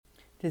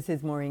This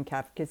is Maureen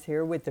Kafkas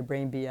here with the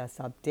Brain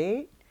BS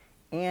update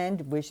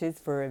and wishes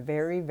for a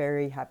very,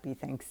 very happy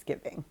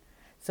Thanksgiving.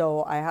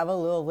 So I have a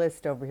little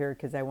list over here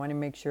because I want to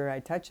make sure I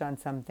touch on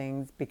some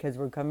things because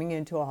we're coming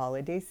into a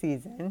holiday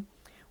season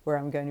where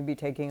I'm going to be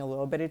taking a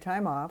little bit of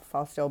time off.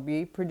 I'll still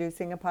be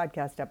producing a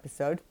podcast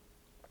episode,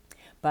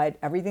 but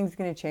everything's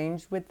going to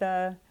change with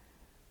the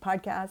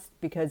podcast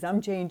because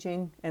I'm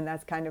changing, and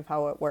that's kind of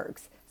how it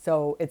works.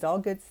 So it's all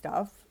good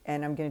stuff,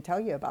 and I'm going to tell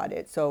you about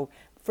it. So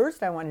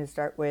first, I want to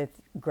start with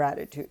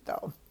gratitude,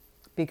 though,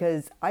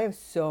 because I have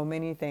so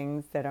many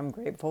things that I'm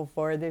grateful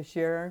for this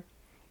year.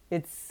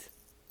 It's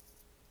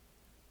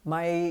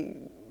my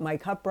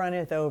cup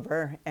runneth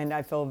over, and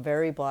I feel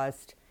very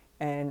blessed.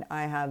 And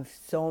I have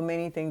so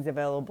many things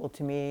available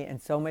to me,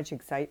 and so much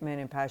excitement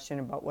and passion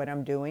about what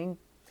I'm doing.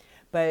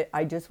 But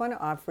I just want to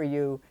offer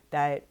you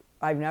that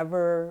I've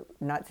never,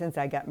 not since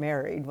I got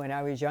married, when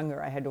I was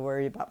younger, I had to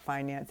worry about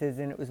finances,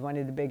 and it was one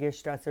of the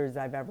biggest stressors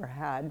I've ever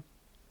had.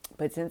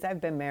 But since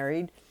I've been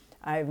married,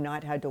 I have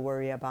not had to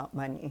worry about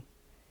money.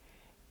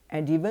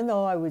 And even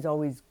though I was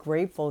always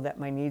grateful that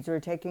my needs were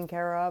taken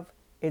care of,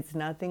 it's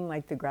nothing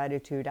like the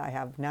gratitude I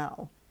have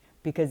now.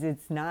 Because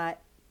it's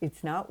not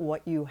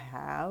what you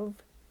have,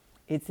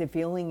 it's a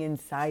feeling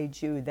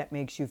inside you that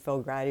makes you feel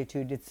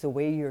gratitude. It's the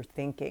way you're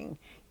thinking.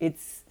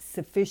 It's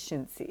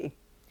sufficiency.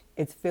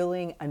 It's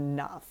feeling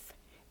enough.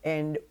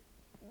 And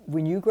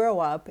when you grow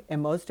up,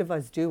 and most of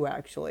us do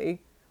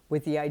actually,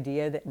 with the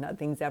idea that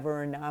nothing's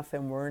ever enough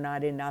and we're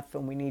not enough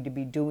and we need to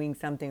be doing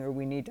something, or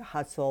we need to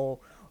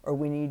hustle, or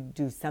we need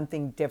to do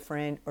something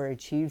different or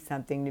achieve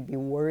something to be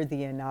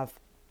worthy enough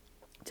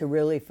to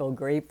really feel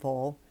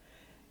grateful,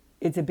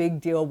 it's a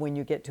big deal when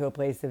you get to a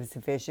place of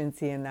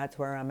sufficiency, and that's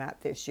where I'm at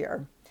this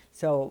year.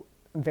 So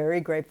I'm very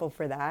grateful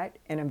for that,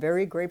 and I'm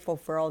very grateful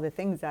for all the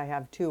things I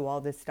have too, all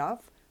this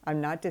stuff.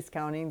 I'm not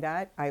discounting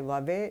that. I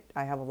love it.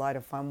 I have a lot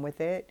of fun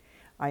with it.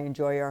 I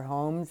enjoy our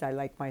homes. I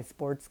like my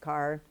sports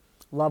car.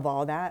 Love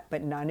all that,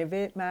 but none of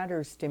it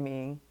matters to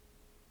me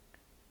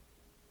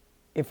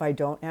if I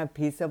don't have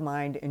peace of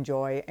mind and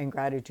joy and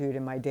gratitude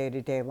in my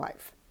day-to-day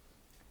life.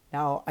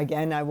 Now,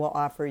 again, I will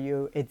offer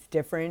you, it's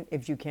different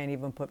if you can't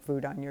even put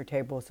food on your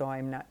table, so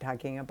I'm not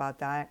talking about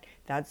that.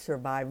 That's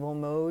survival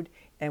mode,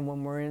 and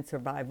when we're in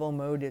survival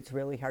mode, it's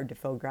really hard to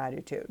feel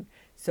gratitude.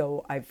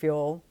 So I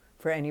feel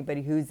for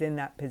anybody who's in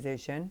that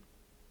position,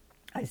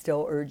 I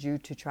still urge you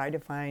to try to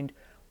find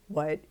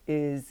what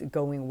is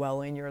going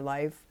well in your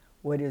life,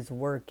 what is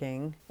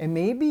working, and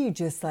maybe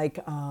just like,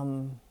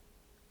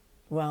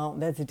 well,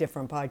 that's a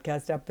different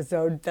podcast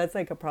episode. That's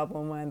like a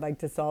problem I'd like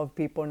to solve,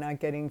 people not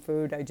getting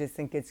food. I just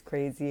think it's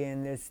crazy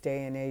in this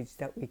day and age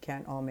that we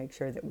can't all make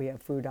sure that we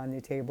have food on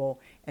the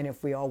table. And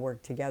if we all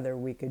work together,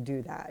 we could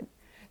do that.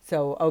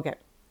 So, okay,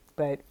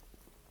 but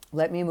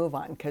let me move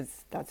on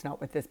because that's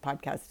not what this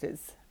podcast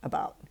is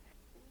about.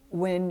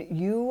 When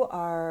you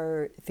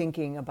are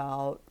thinking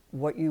about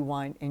what you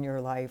want in your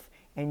life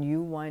and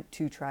you want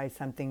to try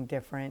something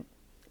different,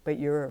 but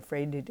you're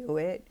afraid to do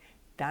it,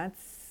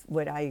 that's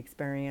what I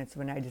experienced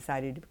when I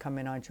decided to become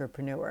an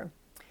entrepreneur.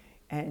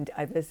 And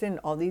I listened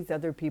to all these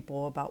other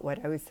people about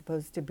what I was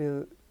supposed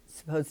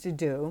to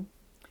do,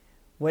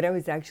 what I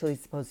was actually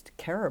supposed to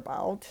care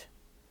about,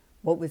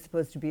 what was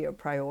supposed to be a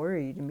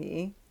priority to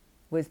me,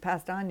 was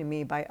passed on to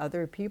me by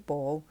other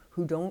people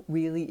who don't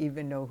really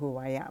even know who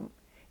I am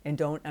and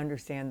don't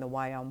understand the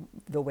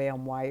way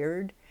I'm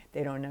wired.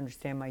 They don't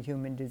understand my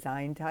human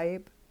design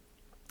type.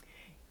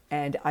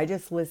 And I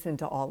just listened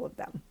to all of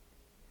them.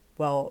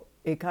 Well,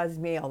 it caused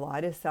me a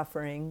lot of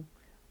suffering,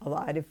 a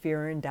lot of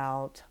fear and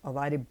doubt, a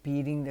lot of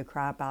beating the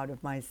crap out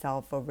of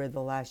myself over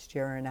the last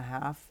year and a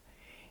half.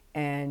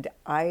 And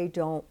I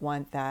don't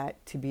want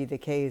that to be the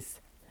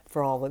case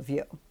for all of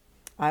you.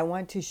 I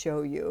want to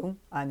show you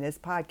on this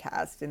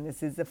podcast, and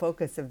this is the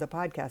focus of the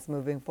podcast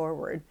moving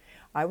forward,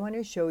 I want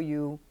to show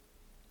you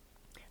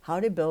how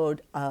to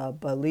build a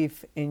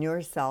belief in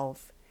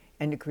yourself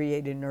and to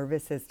create a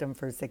nervous system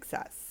for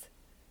success.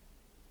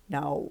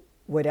 Now,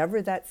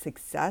 whatever that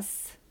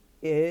success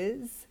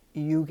is,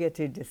 you get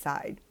to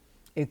decide.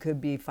 It could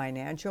be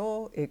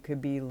financial, it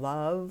could be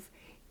love,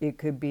 it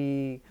could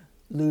be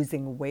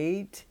losing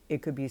weight,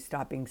 it could be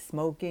stopping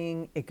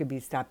smoking, it could be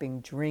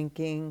stopping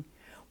drinking.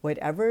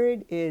 Whatever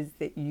it is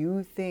that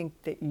you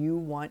think that you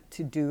want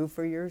to do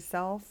for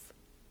yourself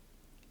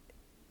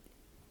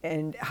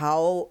and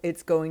how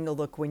it's going to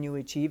look when you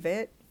achieve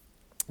it,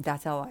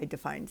 that's how I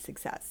define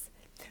success.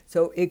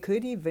 So it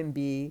could even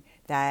be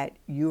that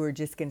you are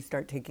just going to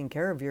start taking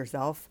care of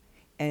yourself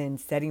and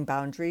setting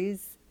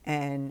boundaries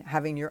and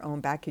having your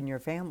own back in your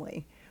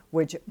family,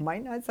 which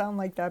might not sound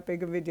like that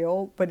big of a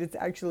deal, but it's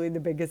actually the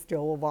biggest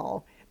deal of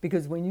all.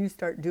 Because when you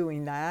start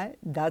doing that,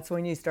 that's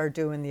when you start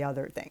doing the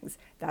other things.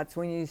 That's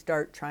when you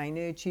start trying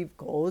to achieve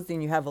goals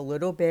and you have a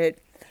little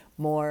bit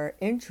more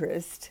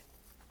interest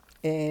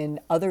in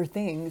other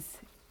things,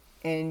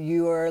 and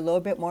you are a little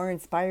bit more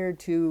inspired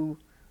to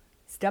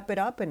step it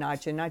up a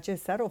notch and not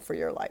just settle for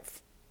your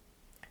life.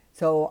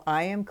 So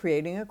I am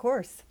creating a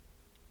course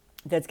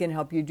that's going to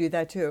help you do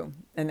that too.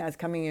 And that's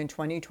coming in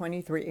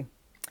 2023.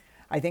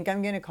 I think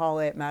I'm going to call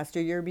it Master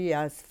Your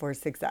BS for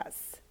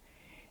Success.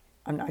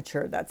 I'm not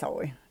sure that's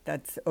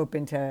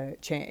open to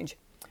change.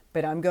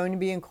 But I'm going to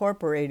be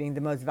incorporating the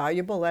most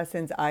valuable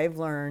lessons I've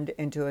learned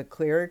into a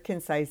clear,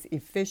 concise,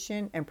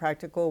 efficient, and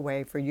practical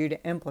way for you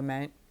to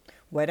implement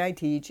what I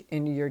teach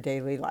into your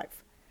daily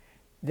life.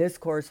 This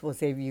course will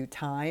save you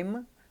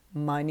time,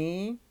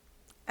 money,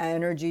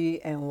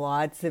 energy, and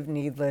lots of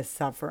needless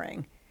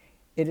suffering.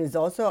 It is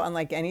also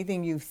unlike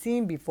anything you've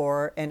seen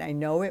before, and I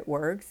know it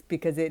works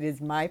because it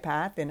is my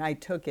path and I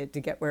took it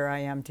to get where I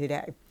am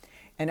today.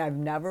 And I've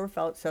never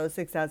felt so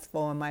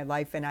successful in my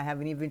life, and I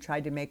haven't even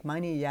tried to make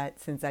money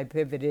yet since I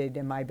pivoted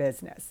in my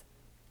business.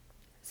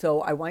 So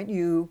I want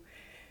you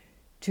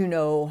to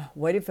know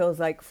what it feels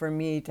like for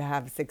me to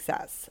have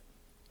success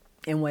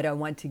and what I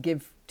want to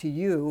give to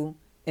you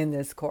in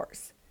this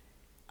course.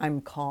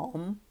 I'm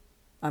calm,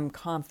 I'm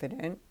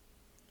confident,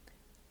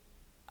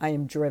 I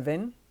am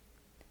driven,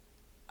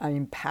 I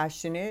am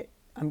passionate,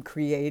 I'm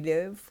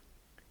creative,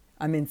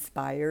 I'm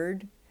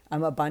inspired,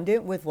 I'm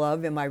abundant with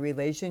love, and my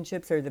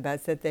relationships are the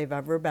best that they've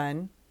ever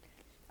been.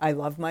 I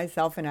love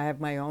myself and I have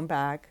my own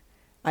back.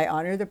 I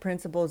honor the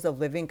principles of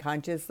living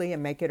consciously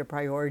and make it a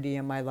priority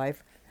in my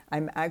life.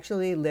 I'm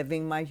actually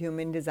living my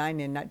human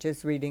design and not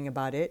just reading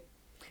about it.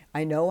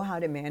 I know how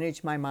to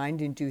manage my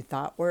mind and do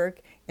thought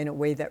work in a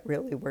way that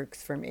really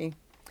works for me.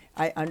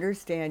 I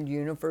understand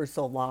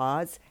universal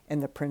laws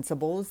and the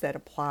principles that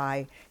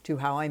apply to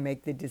how I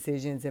make the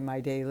decisions in my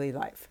daily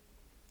life.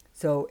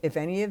 So if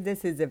any of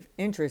this is of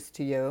interest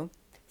to you,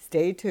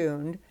 stay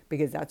tuned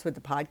because that's what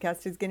the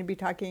podcast is going to be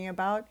talking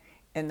about,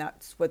 and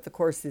that's what the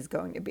course is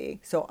going to be.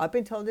 So up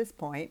until this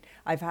point,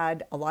 I've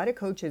had a lot of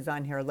coaches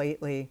on here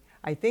lately.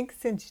 I think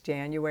since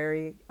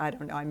January, I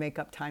don't know, I make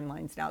up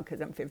timelines now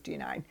because I'm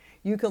 59.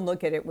 You can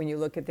look at it when you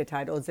look at the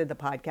titles of the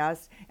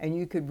podcast, and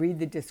you could read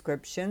the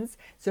descriptions.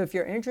 So if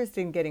you're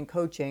interested in getting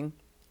coaching,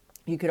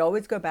 you could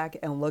always go back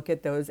and look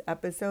at those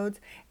episodes.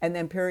 And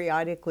then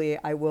periodically,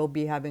 I will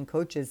be having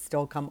coaches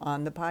still come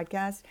on the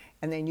podcast.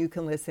 And then you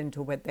can listen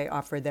to what they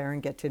offer there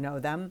and get to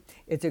know them.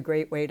 It's a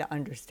great way to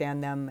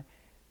understand them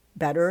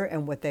better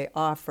and what they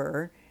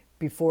offer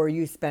before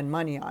you spend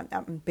money on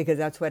them. Because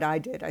that's what I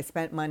did. I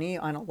spent money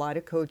on a lot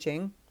of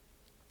coaching,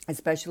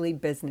 especially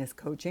business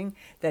coaching,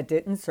 that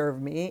didn't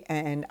serve me.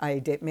 And I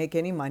didn't make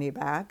any money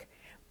back.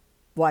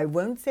 Well, I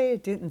won't say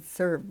it didn't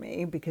serve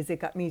me because it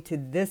got me to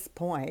this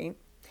point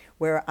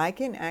where I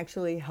can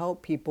actually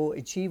help people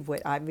achieve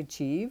what I've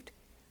achieved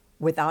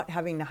without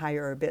having to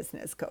hire a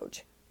business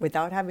coach,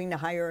 without having to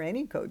hire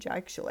any coach,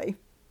 actually.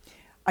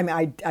 I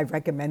mean, I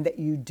recommend that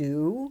you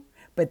do,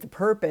 but the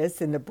purpose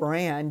and the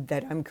brand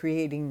that I'm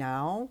creating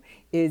now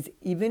is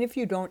even if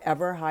you don't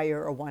ever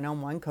hire a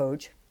one-on-one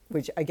coach,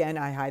 which again,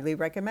 I highly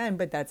recommend,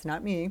 but that's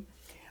not me.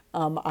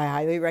 I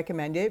highly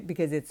recommend it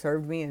because it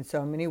served me in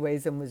so many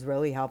ways and was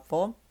really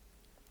helpful.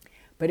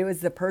 But it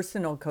was the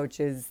personal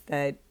coaches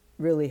that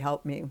really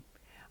helped me.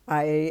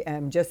 I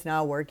am just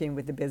now working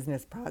with the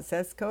business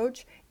process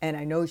coach, and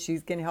I know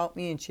she's going to help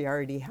me, and she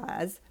already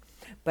has.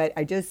 But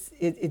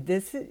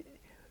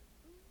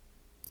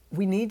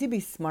we need to be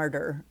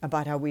smarter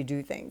about how we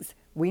do things.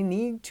 We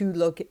need to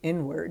look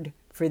inward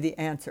for the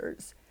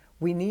answers.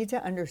 We need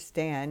to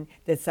understand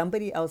that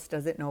somebody else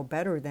doesn't know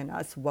better than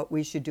us what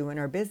we should do in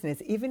our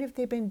business, even if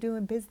they've been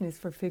doing business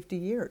for 50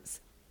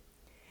 years.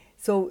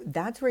 So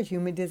that's where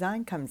human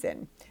design comes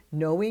in.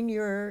 Knowing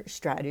your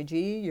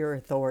strategy, your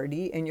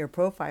authority, and your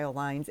profile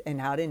lines and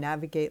how to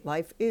navigate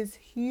life is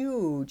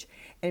huge.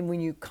 And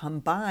when you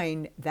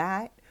combine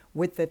that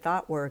with the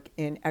thought work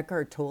in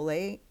Eckhart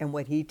Tolle and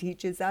what he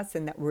teaches us,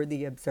 and that we're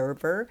the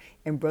observer,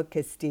 and Brooke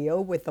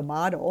Castillo with the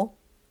model,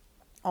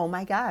 oh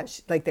my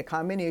gosh, like the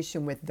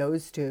combination with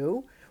those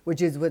two,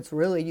 which is what's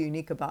really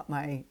unique about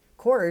my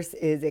course,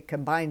 is it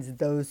combines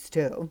those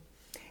two.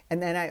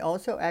 And then I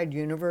also add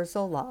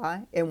universal law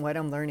in what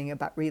I'm learning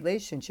about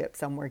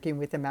relationships. I'm working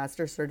with a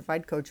master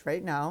certified coach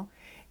right now,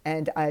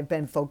 and I've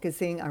been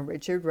focusing on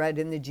Richard Rudd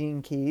and the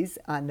Gene Keys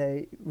on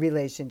the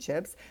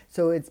relationships.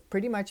 So it's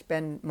pretty much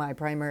been my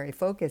primary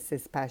focus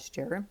this past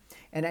year.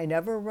 And I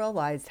never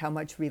realized how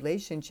much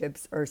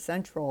relationships are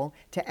central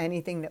to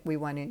anything that we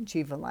want to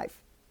achieve in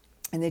life.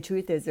 And the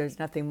truth is, there's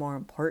nothing more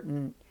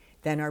important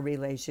than our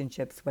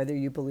relationships, whether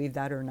you believe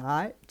that or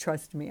not.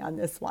 Trust me on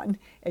this one,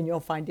 and you'll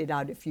find it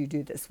out if you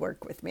do this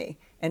work with me.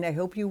 And I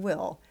hope you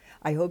will.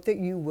 I hope that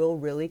you will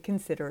really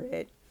consider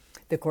it.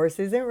 The course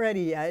isn't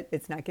ready yet.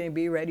 It's not going to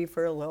be ready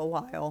for a little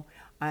while.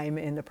 I'm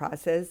in the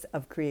process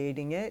of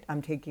creating it.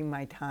 I'm taking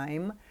my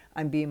time.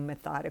 I'm being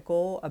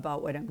methodical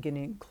about what I'm going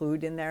to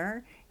include in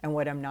there and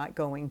what I'm not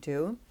going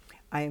to.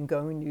 I am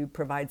going to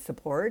provide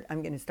support.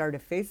 I'm going to start a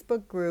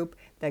Facebook group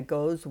that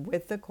goes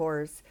with the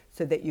course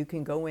so that you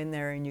can go in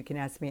there and you can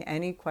ask me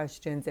any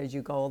questions as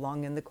you go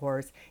along in the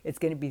course. It's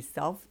going to be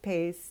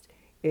self-paced.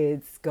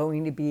 It's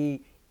going to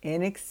be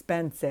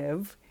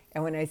inexpensive.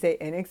 And when I say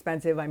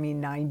inexpensive, I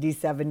mean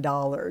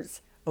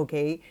 $97.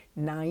 Okay?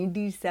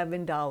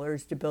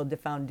 $97 to build the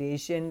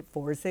foundation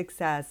for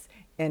success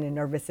and a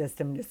nervous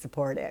system to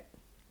support it.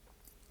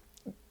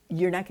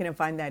 You're not going to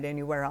find that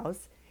anywhere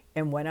else.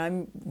 And what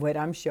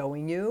I'm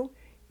showing you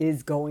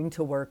is going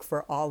to work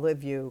for all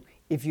of you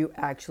if you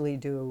actually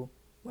do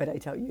what I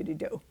tell you to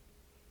do.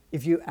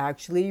 If you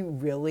actually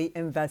really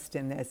invest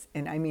in this,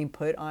 and I mean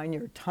put on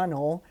your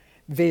tunnel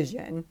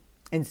vision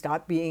and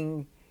stop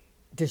being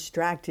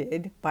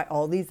distracted by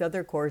all these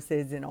other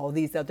courses and all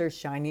these other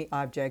shiny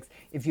objects,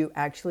 if you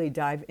actually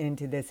dive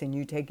into this and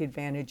you take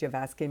advantage of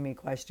asking me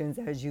questions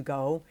as you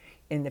go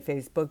in the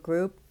Facebook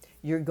group,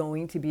 you're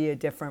going to be a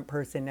different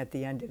person at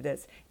the end of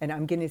this. And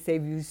I'm going to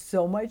save you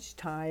so much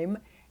time,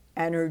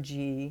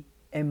 energy,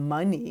 and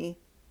money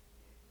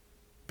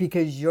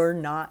because you're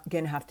not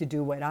going to have to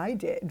do what I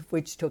did,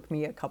 which took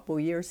me a couple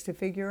years to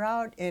figure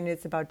out, and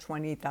it's about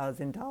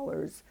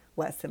 $20,000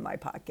 less in my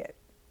pocket.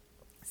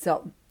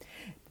 So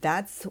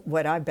that's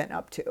what I've been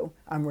up to.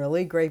 I'm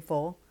really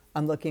grateful.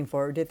 I'm looking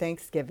forward to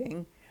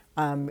Thanksgiving.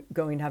 I'm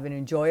going to have an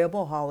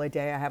enjoyable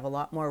holiday. I have a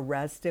lot more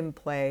rest and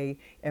play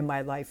in my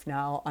life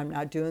now. I'm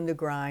not doing the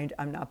grind.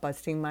 I'm not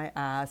busting my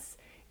ass.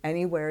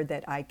 Anywhere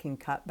that I can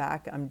cut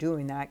back, I'm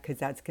doing that because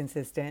that's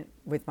consistent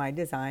with my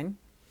design.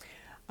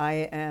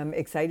 I am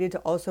excited to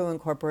also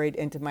incorporate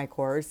into my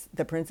course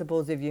the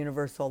principles of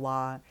universal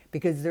law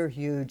because they're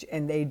huge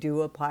and they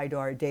do apply to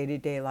our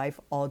day-to-day life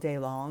all day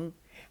long.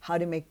 How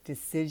to make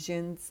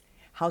decisions,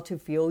 how to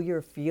feel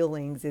your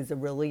feelings is a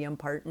really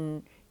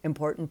important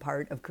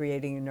part of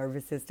creating a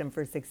nervous system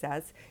for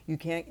success. You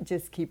can't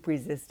just keep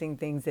resisting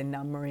things and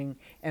numbing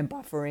and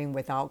buffering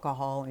with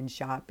alcohol and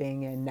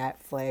shopping and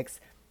Netflix.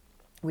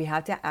 We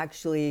have to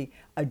actually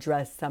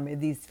address some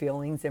of these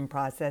feelings and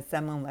process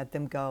them and let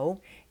them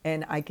go.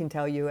 And I can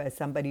tell you, as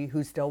somebody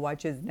who still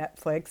watches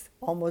Netflix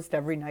almost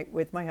every night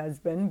with my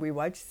husband, we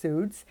watch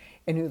Suits,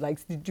 and who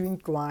likes to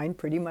drink wine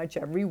pretty much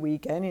every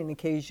weekend and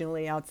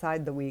occasionally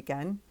outside the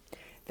weekend,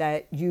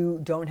 that you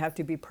don't have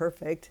to be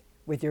perfect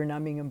with your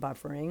numbing and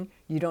buffering.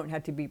 You don't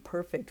have to be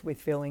perfect with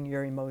feeling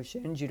your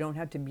emotions. You don't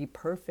have to be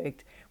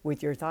perfect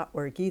with your thought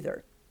work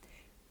either.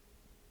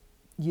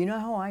 You know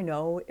how I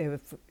know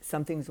if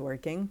something's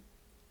working?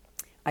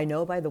 I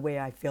know by the way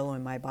I feel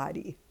in my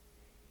body.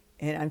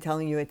 And I'm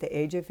telling you, at the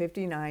age of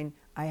 59,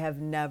 I have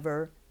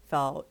never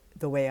felt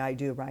the way I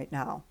do right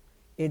now.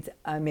 It's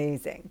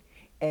amazing.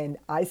 And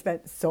I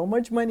spent so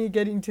much money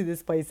getting to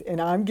this place,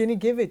 and I'm going to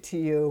give it to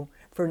you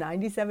for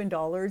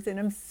 $97. And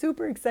I'm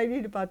super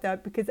excited about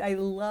that because I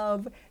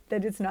love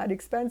that it's not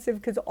expensive,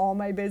 because all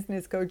my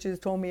business coaches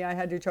told me I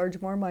had to charge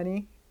more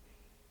money,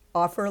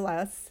 offer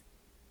less,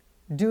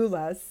 do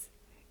less.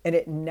 And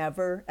it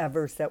never,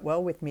 ever sat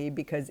well with me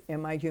because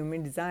in my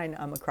human design,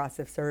 I'm a cross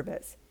of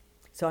service.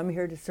 So I'm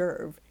here to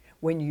serve.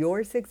 When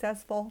you're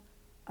successful,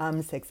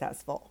 I'm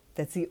successful.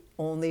 That's the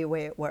only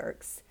way it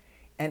works.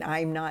 And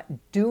I'm not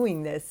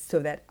doing this so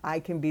that I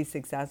can be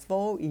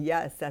successful.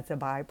 Yes, that's a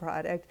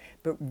byproduct,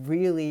 but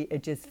really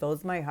it just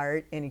fills my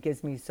heart and it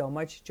gives me so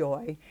much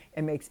joy.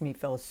 It makes me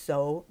feel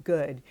so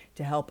good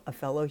to help a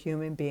fellow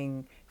human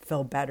being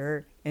feel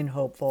better and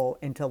hopeful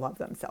and to love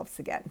themselves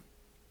again.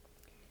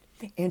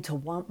 And to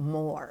want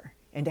more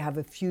and to have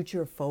a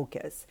future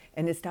focus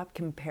and to stop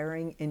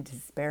comparing and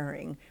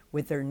despairing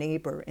with their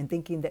neighbor and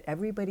thinking that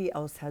everybody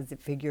else has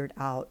it figured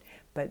out,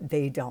 but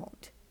they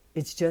don't.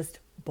 It's just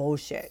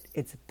bullshit.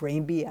 It's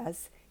brain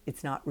BS.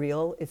 It's not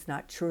real. It's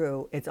not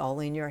true. It's all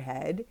in your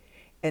head.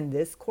 And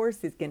this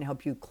course is going to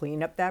help you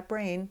clean up that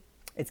brain.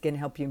 It's going to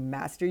help you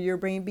master your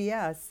brain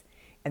BS.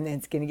 And then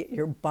it's going to get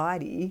your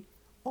body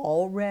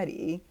all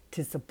ready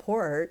to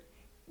support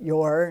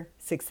your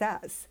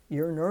success.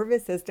 Your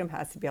nervous system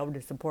has to be able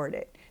to support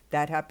it.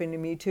 That happened to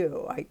me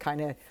too. I kind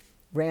of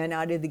ran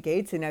out of the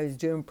gates and I was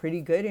doing pretty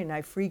good and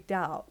I freaked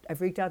out. I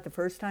freaked out the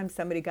first time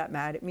somebody got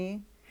mad at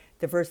me,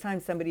 the first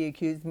time somebody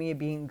accused me of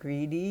being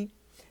greedy,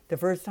 the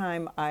first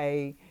time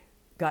I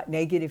got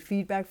negative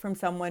feedback from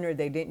someone or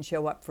they didn't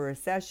show up for a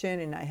session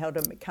and I held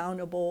them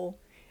accountable.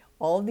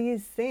 All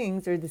these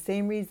things are the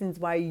same reasons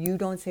why you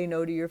don't say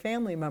no to your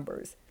family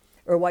members,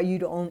 or why you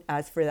don't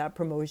ask for that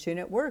promotion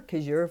at work,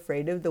 because you're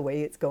afraid of the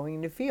way it's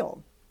going to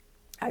feel.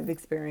 I've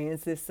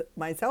experienced this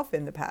myself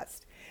in the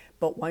past.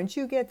 But once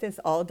you get this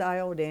all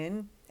dialed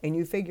in and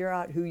you figure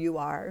out who you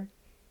are,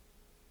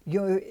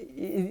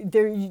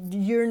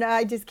 you're not,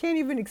 I just can't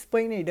even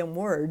explain it in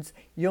words.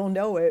 You'll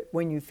know it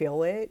when you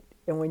feel it.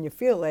 And when you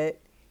feel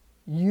it,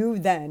 you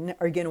then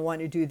are going to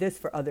want to do this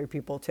for other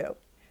people too.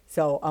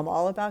 So I'm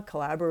all about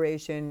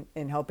collaboration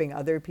and helping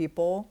other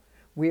people.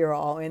 We are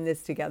all in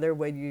this together,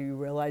 whether you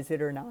realize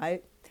it or not.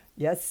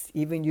 Yes,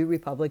 even you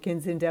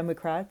Republicans and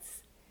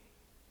Democrats,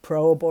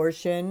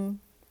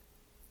 pro-abortion,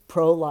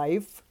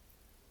 pro-life,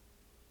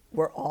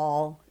 we're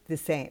all the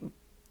same.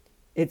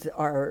 It's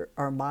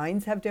our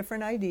minds have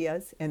different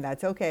ideas, and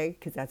that's okay,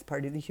 because that's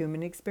part of the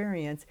human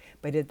experience.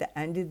 But at the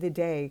end of the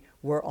day,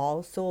 we're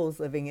all souls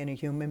living in a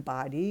human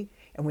body,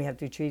 and we have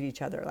to treat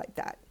each other like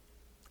that.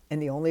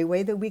 And the only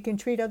way that we can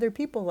treat other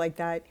people like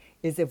that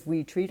is if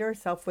we treat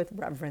ourselves with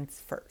reverence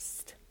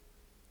first.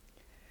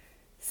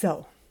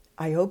 So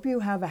I hope you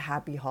have a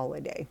happy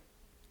holiday.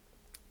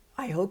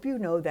 I hope you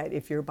know that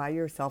if you're by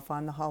yourself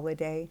on the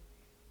holiday,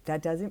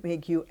 that doesn't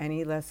make you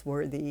any less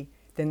worthy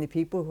than the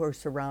people who are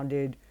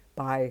surrounded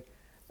by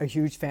a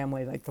huge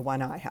family like the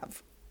one I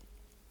have.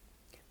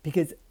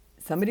 Because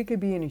somebody could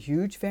be in a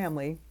huge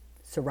family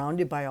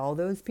surrounded by all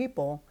those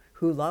people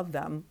who love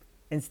them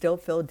and still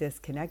feel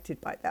disconnected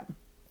by them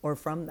or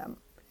from them.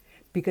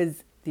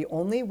 Because the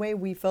only way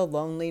we feel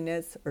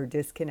loneliness or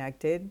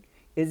disconnected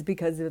is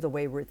because of the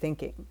way we're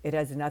thinking. It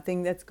has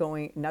nothing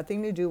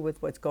to do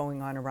with what's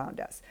going on around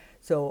us.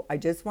 So I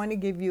just want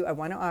to I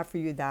want to offer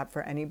you that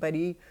for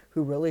anybody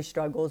who really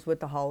struggles with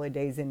the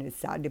holidays and is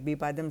sad to be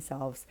by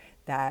themselves,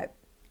 that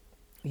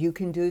you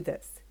can do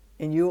this.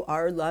 And you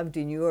are loved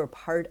and you are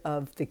part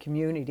of the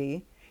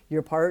community.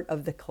 You're part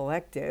of the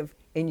collective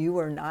and you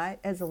are not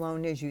as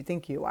alone as you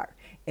think you are.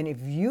 And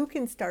if you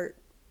can start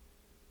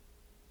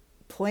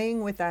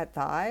playing with that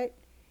thought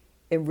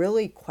and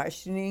really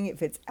questioning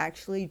if it's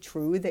actually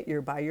true that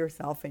you're by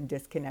yourself and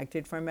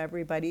disconnected from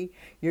everybody,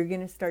 you're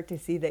going to start to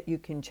see that you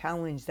can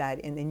challenge that.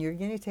 And then you're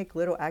going to take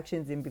little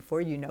actions, and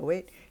before you know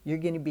it, you're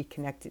going to be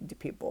connected to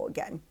people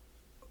again.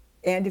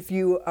 And if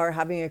you are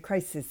having a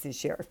crisis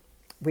this year,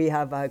 we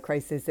have a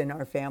crisis in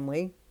our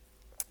family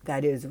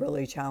that is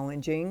really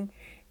challenging,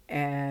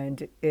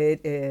 and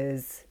it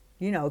is,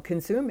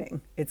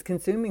 consuming. It's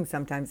consuming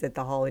sometimes at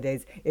the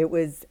holidays. It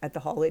was at the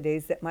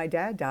holidays that my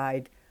dad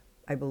died,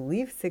 I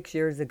believe 6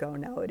 years ago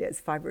now. It is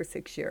 5 or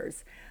 6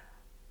 years.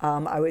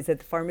 I was at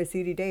the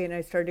pharmacy today and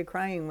I started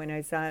crying when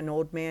I saw an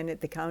old man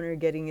at the counter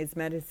getting his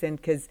medicine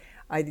because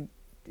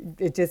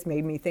it just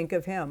made me think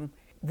of him.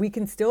 We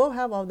can still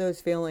have all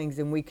those feelings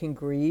and we can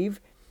grieve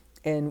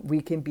and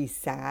we can be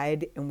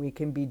sad and we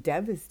can be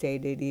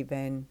devastated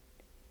even,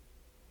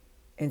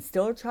 and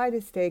still try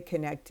to stay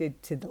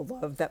connected to the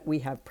love that we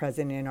have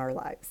present in our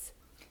lives.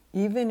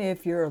 Even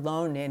if you're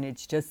alone and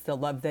it's just the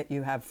love that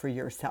you have for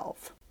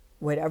yourself.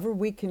 Whatever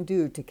we can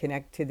do to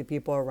connect to the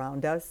people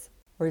around us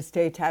or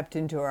stay tapped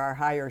into our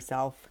higher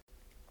self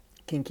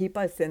can keep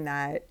us in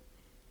that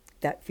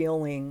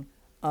feeling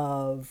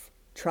of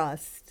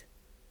trust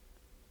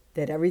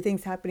that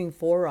everything's happening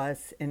for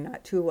us and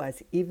not to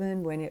us,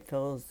 even when it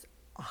feels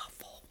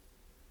awful.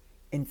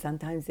 And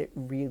sometimes it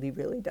really,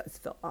 really does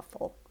feel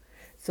awful.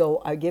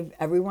 So I give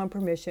everyone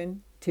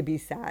permission to be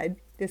sad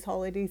this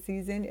holiday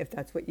season, if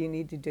that's what you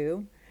need to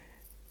do,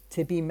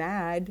 to be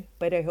mad,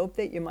 but I hope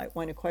that you might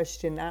want to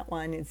question that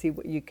one and see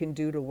what you can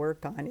do to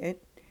work on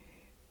it.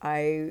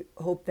 I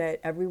hope that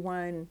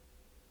everyone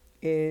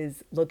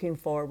is looking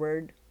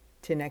forward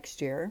to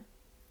next year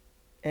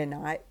and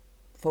not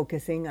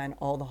focusing on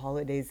all the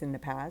holidays in the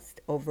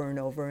past over and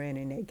over in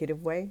a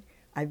negative way.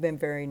 I've been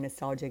very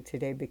nostalgic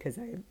today because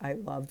I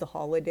love the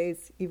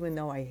holidays, even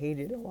though I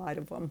hated a lot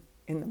of them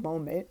in the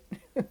moment.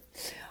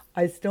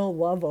 I still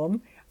love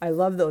them. I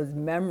love those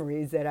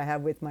memories that I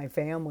have with my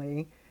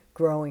family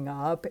growing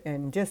up,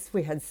 and just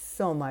we had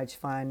so much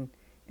fun,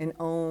 and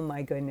oh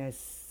my goodness,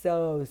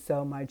 so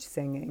much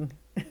singing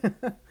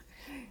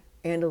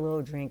and a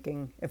little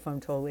drinking, if I'm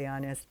totally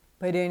honest.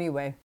 But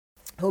anyway,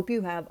 hope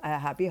you have a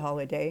happy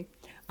holiday.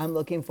 I'm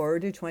looking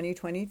forward to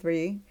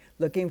 2023,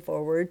 looking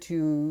forward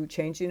to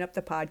changing up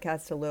the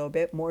podcast a little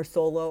bit, more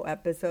solo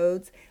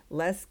episodes,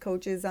 less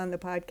coaches on the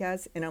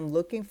podcast, and I'm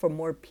looking for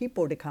more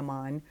people to come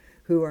on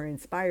who are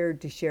inspired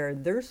to share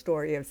their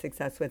story of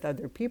success with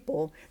other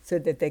people so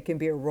that they can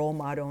be a role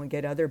model and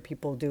get other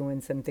people doing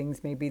some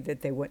things maybe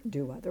that they wouldn't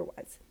do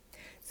otherwise.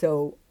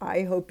 So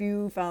I hope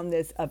you found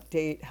this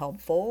update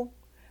helpful.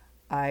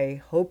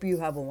 I hope you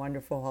have a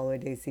wonderful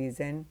holiday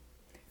season.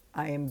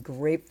 I am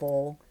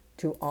grateful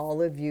to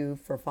all of you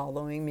for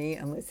following me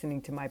and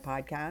listening to my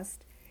podcast.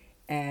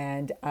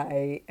 And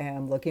I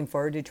am looking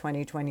forward to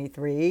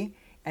 2023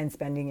 and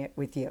spending it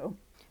with you.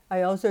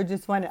 I also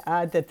just want to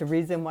add that the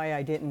reason why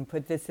I didn't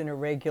put this in a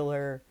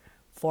regular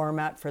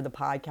format for the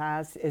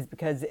podcast is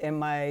because in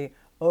my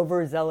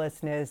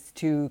overzealousness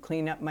to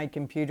clean up my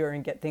computer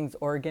and get things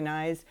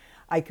organized,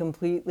 I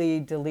completely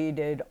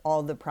deleted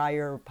all the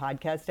prior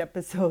podcast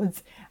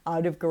episodes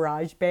out of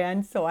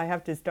GarageBand. So I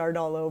have to start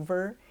all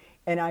over.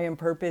 And I am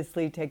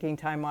purposely taking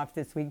time off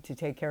this week to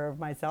take care of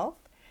myself.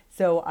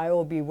 So I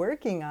will be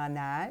working on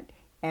that.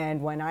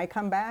 And when I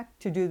come back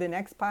to do the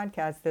next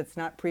podcast that's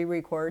not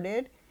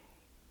pre-recorded,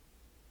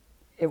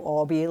 it will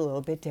all be a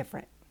little bit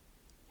different.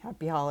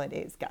 Happy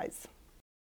holidays, guys.